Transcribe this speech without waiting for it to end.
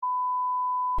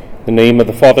In the name of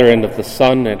the Father, and of the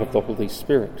Son, and of the Holy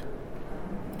Spirit.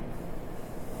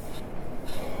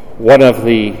 One of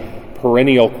the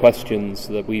perennial questions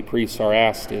that we priests are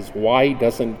asked is, why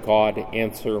doesn't God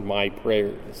answer my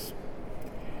prayers?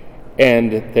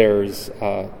 And there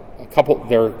are a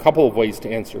couple of ways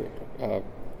to answer it, a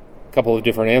couple of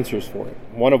different answers for it.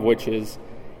 One of which is,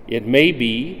 it may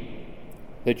be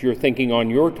that you're thinking on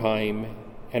your time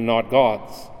and not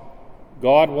God's.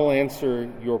 God will answer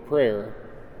your prayer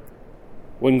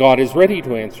when God is ready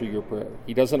to answer your prayer.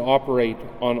 He doesn't operate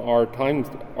on our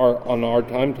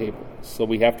timetable, so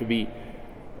we have to be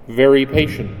very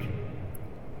patient.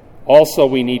 Also,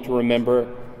 we need to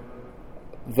remember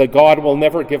that God will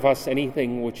never give us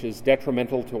anything which is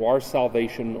detrimental to our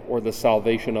salvation or the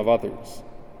salvation of others.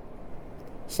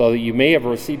 So that you may have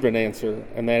received an answer,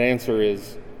 and that answer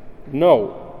is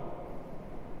no.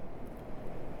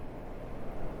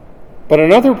 But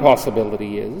another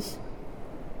possibility is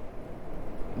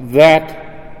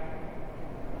that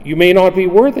you may not be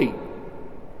worthy.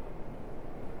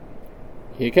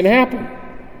 It can happen.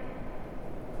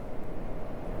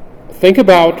 Think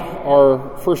about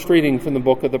our first reading from the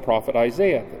book of the prophet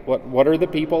Isaiah. What are the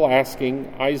people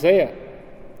asking Isaiah?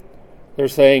 They're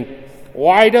saying,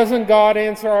 why doesn't God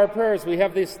answer our prayers? We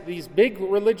have these big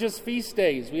religious feast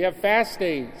days. We have fast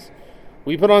days.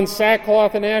 We put on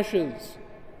sackcloth and ashes.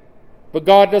 But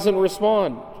God doesn't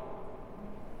respond.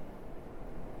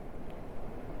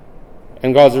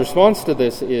 And God's response to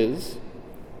this is,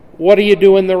 what do you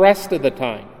do in the rest of the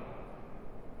time?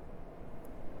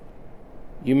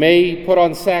 You may put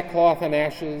on sackcloth and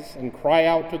ashes and cry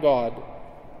out to God,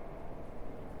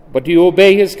 but do you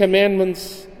obey His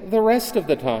commandments the rest of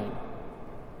the time?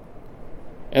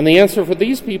 And the answer for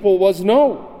these people was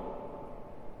no.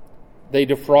 They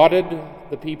defrauded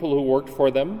the people who worked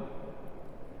for them.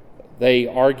 They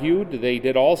argued. They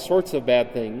did all sorts of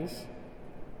bad things.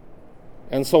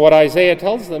 And so what Isaiah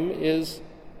tells them is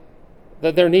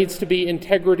that there needs to be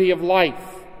integrity of life,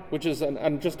 which is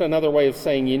just another way of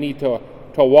saying you need to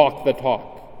walk the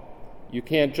talk. You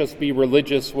can't just be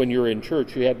religious when you're in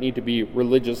church. You need to be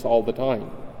religious all the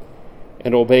time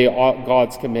and obey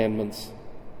God's commandments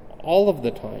all of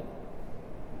the time.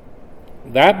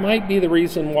 That might be the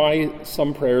reason why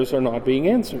some prayers are not being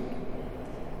answered.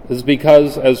 Is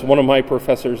because, as one of my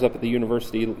professors up at the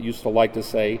university used to like to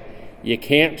say, you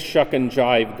can't shuck and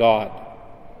jive God.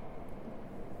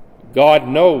 God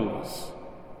knows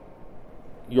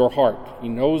your heart. He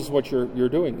knows what you're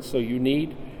doing. So you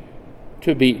need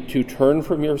to turn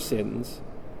from your sins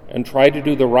and try to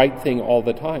do the right thing all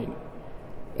the time.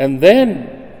 And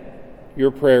then your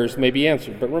prayers may be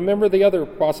answered. But remember the other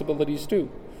possibilities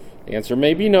too. The answer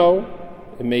may be no.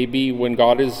 It may be when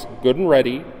God is good and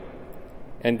ready,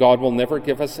 and God will never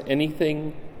give us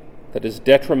anything that is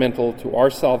detrimental to our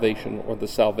salvation or the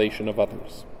salvation of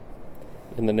others.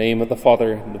 In the name of the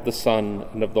Father, and of the Son,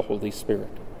 and of the Holy Spirit.